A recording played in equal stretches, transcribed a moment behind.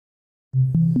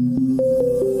In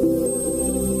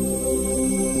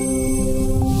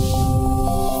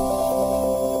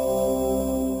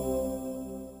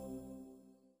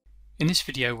this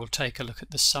video we'll take a look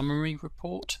at the summary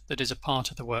report that is a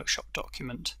part of the workshop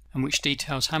document and which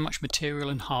details how much material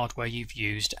and hardware you've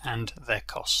used and their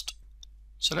cost.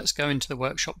 So let's go into the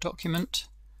workshop document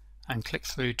and click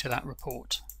through to that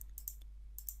report.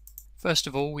 First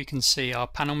of all, we can see our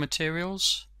panel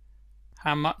materials,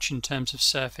 how much in terms of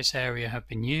surface area have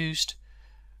been used.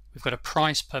 We've got a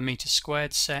price per meter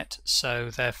squared set, so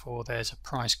therefore there's a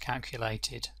price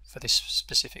calculated for this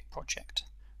specific project.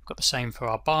 We've got the same for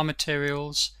our bar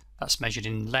materials, that's measured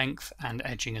in length, and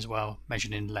edging as well,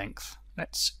 measured in length.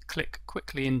 Let's click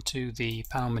quickly into the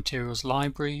panel materials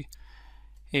library.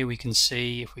 Here we can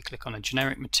see, if we click on a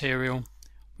generic material,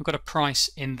 we've got a price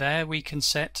in there we can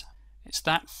set. It's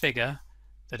that figure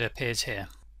that appears here.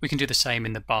 We can do the same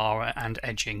in the bar and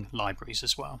edging libraries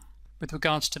as well. With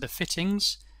regards to the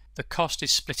fittings, the cost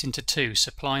is split into two,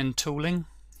 supply and tooling.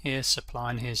 Here's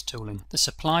supply and here's tooling. The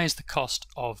supply is the cost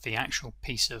of the actual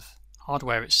piece of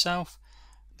hardware itself.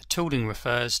 The tooling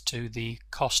refers to the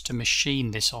cost to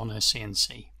machine this on a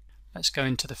CNC. Let's go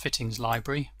into the fittings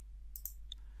library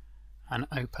and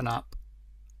open up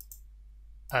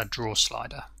a draw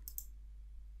slider.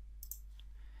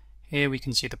 Here we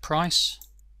can see the price.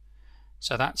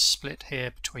 So that's split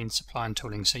here between supply and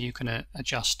tooling, so you can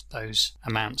adjust those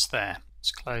amounts there.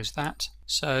 Let's close that.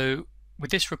 So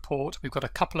with this report we've got a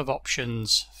couple of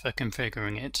options for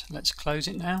configuring it. Let's close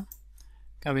it now.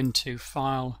 Go into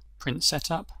File, Print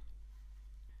Setup.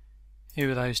 Here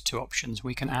are those two options.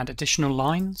 We can add additional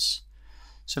lines.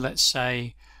 So let's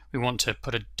say we want to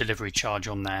put a delivery charge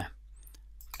on there.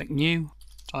 Click New,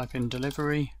 type in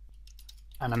delivery,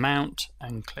 an amount,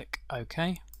 and click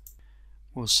OK.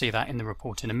 We'll see that in the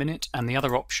report in a minute. And the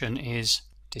other option is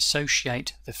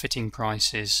dissociate the fitting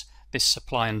prices, this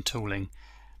supply and tooling.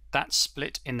 That's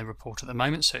split in the report at the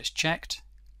moment, so it's checked.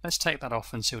 Let's take that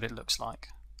off and see what it looks like.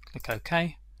 Click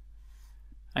OK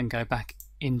and go back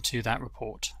into that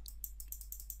report.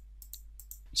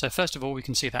 So first of all, we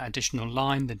can see that additional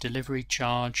line, the delivery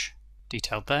charge,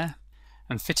 detailed there.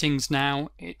 And fittings now,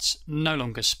 it's no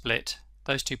longer split.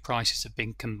 Those two prices have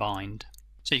been combined.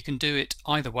 So you can do it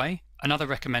either way. Another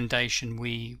recommendation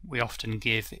we often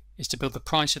give is to build the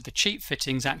price of the cheap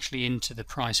fittings actually into the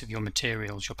price of your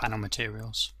materials, your panel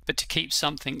materials. But to keep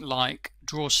something like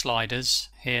draw sliders,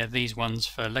 here these ones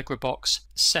for Legra box,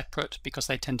 separate because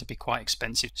they tend to be quite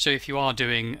expensive. So if you are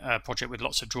doing a project with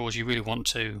lots of drawers, you really want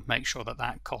to make sure that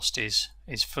that cost is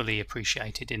fully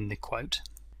appreciated in the quote.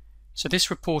 So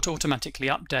this report automatically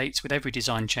updates with every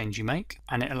design change you make,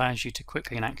 and it allows you to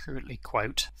quickly and accurately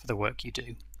quote for the work you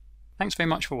do. Thanks very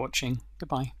much for watching.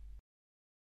 Goodbye.